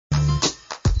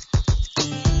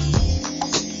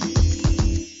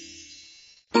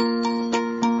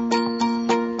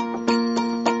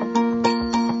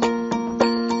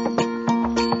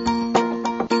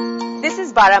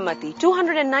Baramati,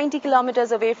 290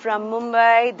 kilometers away from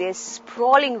Mumbai, this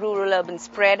sprawling rural-urban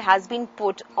spread has been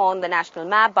put on the national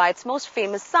map by its most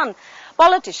famous son,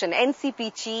 politician,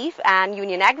 NCP chief and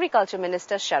Union Agriculture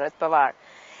Minister Sharad Pawar.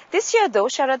 This year though,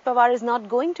 Sharad Pawar is not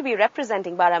going to be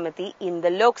representing Baramati in the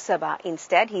Lok Sabha.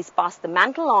 Instead, he's passed the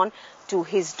mantle on to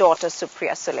his daughter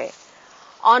Supriya Sule.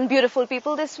 On Beautiful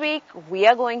People this week, we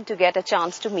are going to get a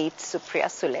chance to meet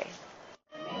Supriya Sule.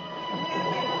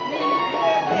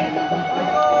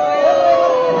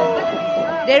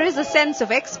 There is a sense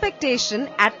of expectation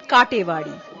at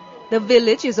Katewadi. The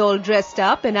village is all dressed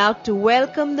up and out to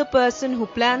welcome the person who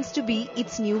plans to be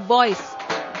its new voice.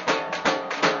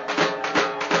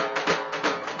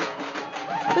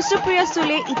 For Supriya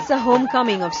Sule, it's a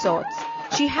homecoming of sorts.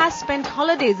 She has spent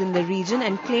holidays in the region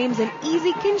and claims an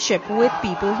easy kinship with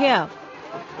people here.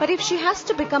 But if she has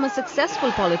to become a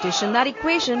successful politician, that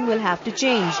equation will have to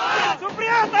change.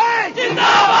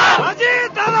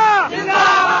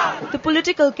 The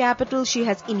political capital she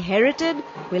has inherited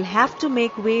will have to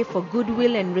make way for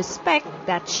goodwill and respect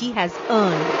that she has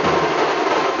earned.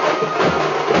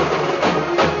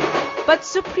 But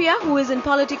Supriya, who is in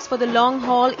politics for the long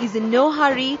haul, is in no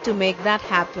hurry to make that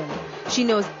happen. She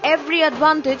knows every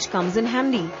advantage comes in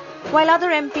handy. While other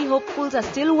MP hopefuls are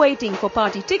still waiting for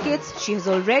party tickets, she has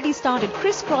already started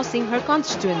crisscrossing her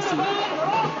constituency.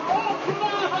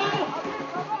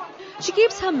 She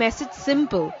keeps her message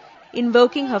simple,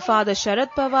 invoking her father Sharad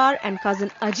Pawar and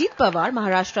cousin Ajit Pawar,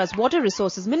 Maharashtra's Water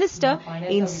Resources Minister,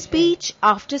 in speech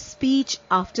after speech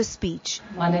after speech.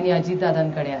 माननीय अजित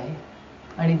दादांकडे आहे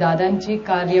आणि दादांची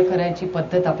कार्य करायची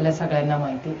पद्धत आपल्या सगळ्यांना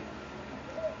माहिती आहे.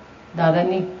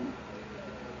 दादांनी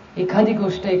एखादी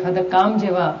गोष्ट एखादं काम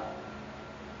जेव्हा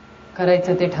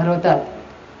करायचं ते ठरवतात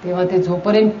तेव्हा ते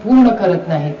जोपर्यंत पूर्ण करत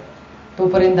नाहीत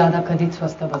तोपर्यंत दादा कधीच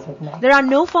स्वस्थ बसत नाही. There are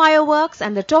no fireworks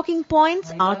and the talking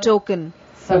points are token.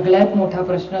 सगळ्यात मोठा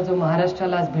प्रश्न जो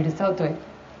महाराष्ट्राला आज भेडसावतोय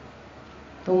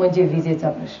तो म्हणजे विजेचा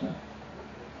प्रश्न.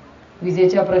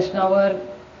 विजेच्या प्रश्नावर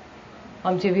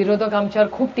आमचे विरोधक आमच्यावर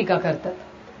खूप टीका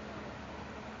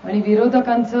करतात आणि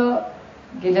विरोधकांचं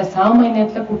गेल्या 6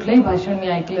 महिन्यातलं कुठलंही भाषण मी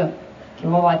ऐकलं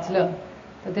किंवा वाचलं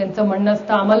तर त्यांचं म्हणणं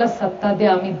असतं आम्हाला सत्ता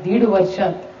द्या, आम्ही 1.5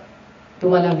 वर्षात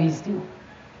तुम्हाला वीज देऊ.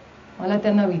 मला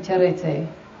त्यांना विचारायचं आहे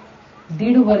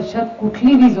 1.5 वर्षात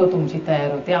कुठली वीज तुमची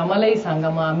तयार होते आम्हालाही सांगा,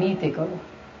 मग आम्ही ते करू.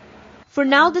 For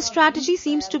now, the strategy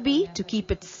seems to be to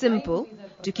keep it simple,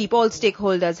 to keep all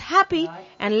stakeholders happy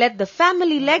and let the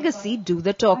family legacy do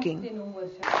the talking.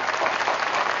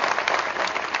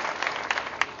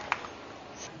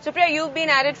 Supriya, you've been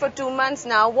at it for 2 months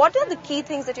now. What are the key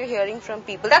things that you're hearing from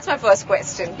people? That's my first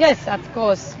question. Yes, of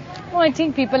course. No, I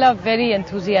think people are very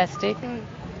enthusiastic.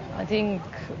 I think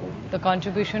the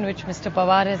contribution which Mr.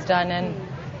 Pawar has done and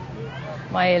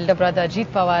my elder brother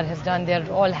Ajit Pawar has done, they're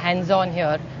all hands-on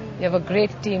here. We have a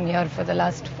great team here for the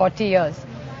last 40 years.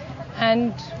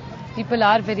 And people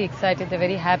are very excited, they're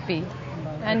very happy.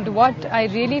 And what I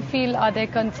really feel are their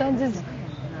concerns is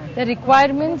the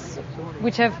requirements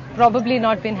which have probably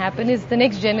not been happening is the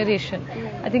next generation.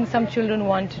 I think some children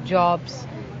want jobs,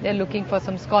 they're looking for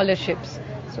some scholarships.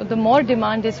 So the more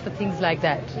demand is for things like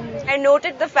that. I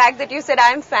noted the fact that you said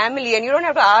I'm family and you don't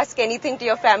have to ask anything to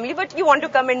your family, but you want to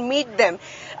come and meet them.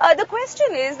 The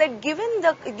question is that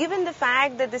given the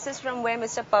fact that this is from where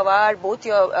Mr. Pawar, both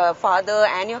your father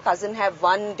and your cousin have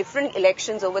won different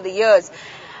elections over the years,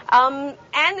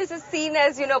 and this is seen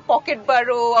as, pocket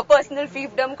borough, a personal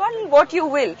fiefdom, call it what you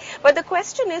will. But the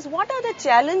question is, what are the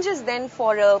challenges then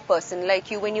for a person like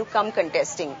you when you come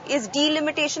contesting? Is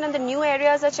delimitation in the new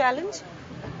areas a challenge?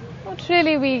 Not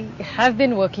really. We have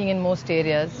been working in most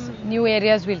areas. New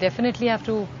areas we'll definitely have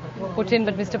to put in,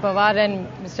 but Mr. Pawar and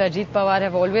Mr. Ajit Pawar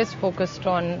have always focused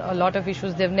on a lot of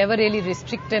issues. They've never really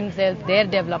restricted their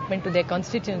development to their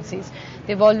constituencies.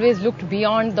 They've always looked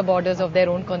beyond the borders of their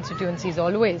own constituencies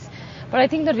always. But I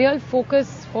think the real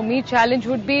focus for me, challenge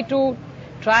would be to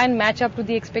try and match up to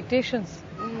the expectations.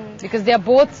 Because they are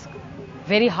both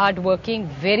very hard-working,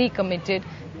 very committed,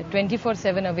 they're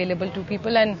 24/7 available to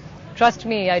people, and trust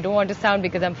me, I don't want to sound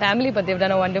because I'm family, but they've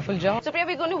done a wonderful job. Supriya,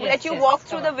 we're going to let you walk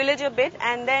through the village a bit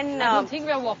and then... I don't think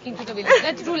we're walking to the village.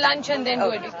 Let's do lunch and then do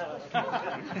it.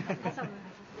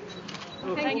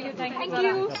 Thank you. Thank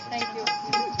you.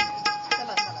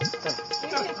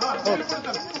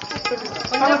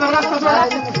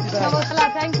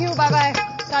 Thank you. Bye-bye.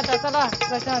 Tata.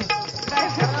 Prashant.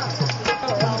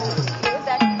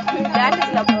 That is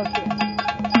lovely.